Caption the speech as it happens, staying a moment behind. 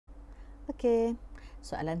Okey.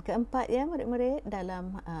 Soalan keempat ya murid-murid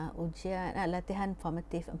dalam ujian latihan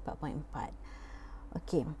formatif 4.4.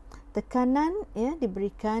 Okey. Tekanan ya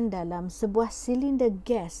diberikan dalam sebuah silinder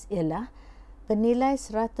gas ialah bernilai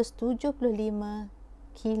 175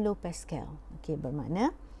 kilopascal. Okey,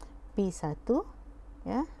 bermakna P1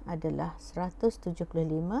 ya adalah 175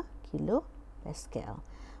 kilopascal.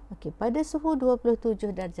 Okey, pada suhu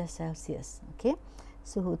 27 darjah Celsius. Okey.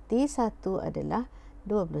 Suhu T1 adalah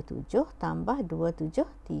 27 tambah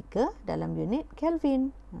 273 dalam unit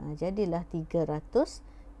Kelvin. Jadilah 300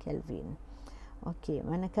 Kelvin. Okey,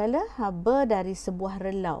 manakala haba dari sebuah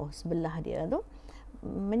relau sebelah dia tu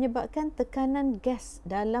menyebabkan tekanan gas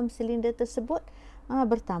dalam silinder tersebut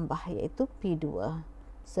bertambah, iaitu P2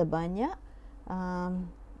 sebanyak 300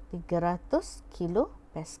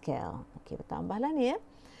 kilopascal. Okey, bertambahlah ni ya.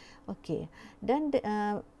 Okey, dan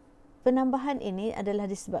penambahan ini adalah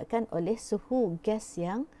disebabkan oleh suhu gas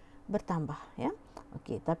yang bertambah ya.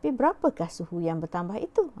 Okey, tapi berapakah suhu yang bertambah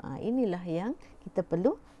itu? Inilah yang kita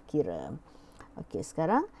perlu kira. Okey,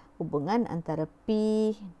 sekarang hubungan antara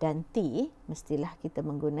P dan T mestilah kita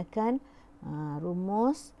menggunakan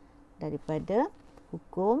rumus daripada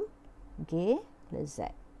hukum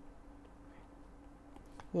Gay-Lussac,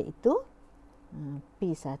 iaitu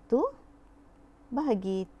P1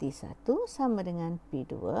 bahagi T1 sama dengan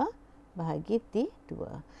P2 bahagi T2.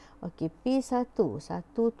 Okey, P1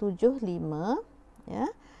 175 ya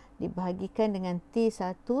dibahagikan dengan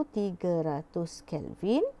T1 300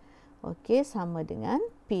 Kelvin. Okey, sama dengan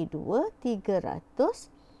P2 300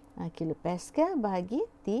 kilopascal bahagi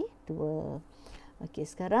T2. Okey,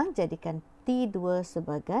 sekarang jadikan T2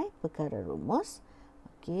 sebagai perkara rumus.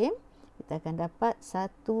 Okey, kita akan dapat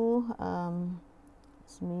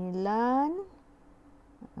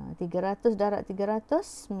 300 darab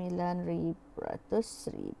 300 900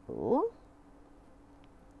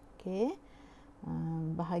 okey,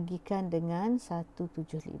 bahagikan dengan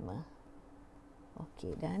 175.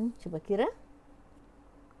 Okey, dan cuba kira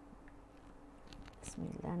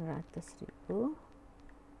 900,000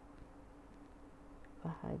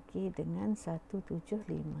 bahagi dengan 175.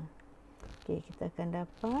 Okey, kita akan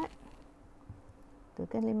dapat tu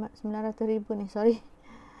kan 900,000 ni, sorry.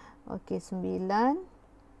 Okey, 90,000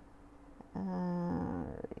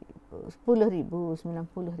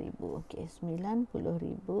 90,000. Okey,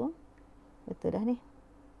 90,000. Betul dah ni.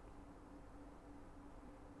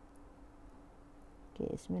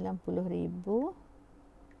 Okey, 90,000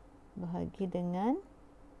 bahagi dengan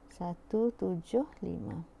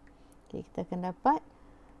 175. Okey, kita akan dapat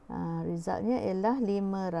resultnya ialah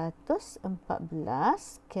 514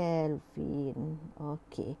 Kelvin.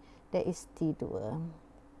 Okey, that is T2.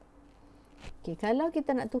 Okey, kalau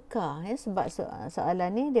kita nak tukar ya, sebab soalan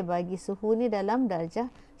ni dia bagi suhu ni dalam darjah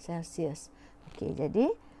Celsius. Okey, jadi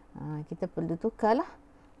kita perlu tukarlah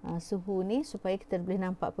suhu ni supaya kita boleh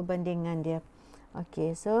nampak perbandingan dia.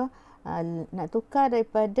 Okey, so nak tukar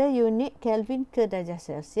daripada unit Kelvin ke darjah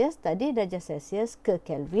Celsius. Tadi darjah Celsius ke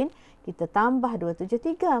Kelvin kita tambah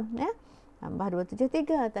 273 ya. Tambah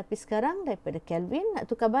 273, tapi sekarang daripada Kelvin nak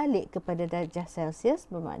tukar balik kepada darjah Celsius,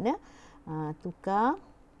 bermakna tukar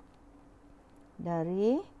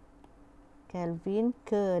dari Kelvin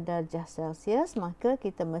ke darjah Celsius, maka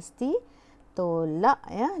kita mesti tolak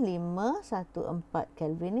ya 514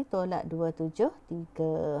 Kelvin ni tolak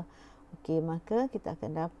 273. Okey, maka kita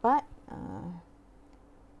akan dapat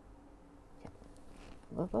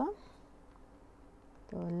berapa?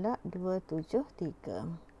 Tolak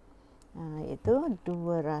 273. Iaitu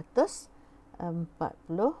 241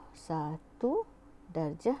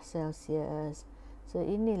 darjah Celsius. So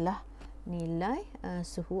inilah nilai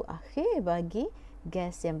suhu akhir bagi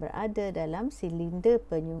gas yang berada dalam silinder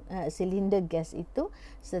gas itu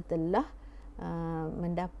setelah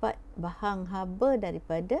mendapat bahang haba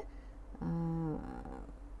daripada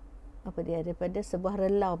daripada sebuah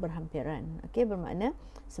relau berhampiran. Okey, bermakna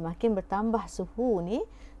semakin bertambah suhu ni,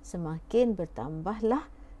 semakin bertambahlah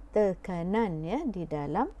tekanan ya di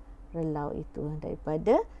dalam relau itu,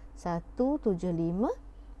 daripada 175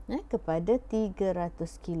 kepada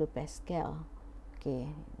 300 kilopascal.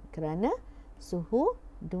 Okey, kerana suhu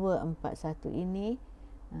 241 ini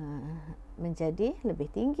menjadi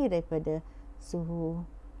lebih tinggi daripada suhu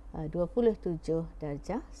 27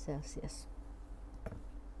 darjah Celsius.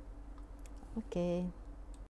 Okey.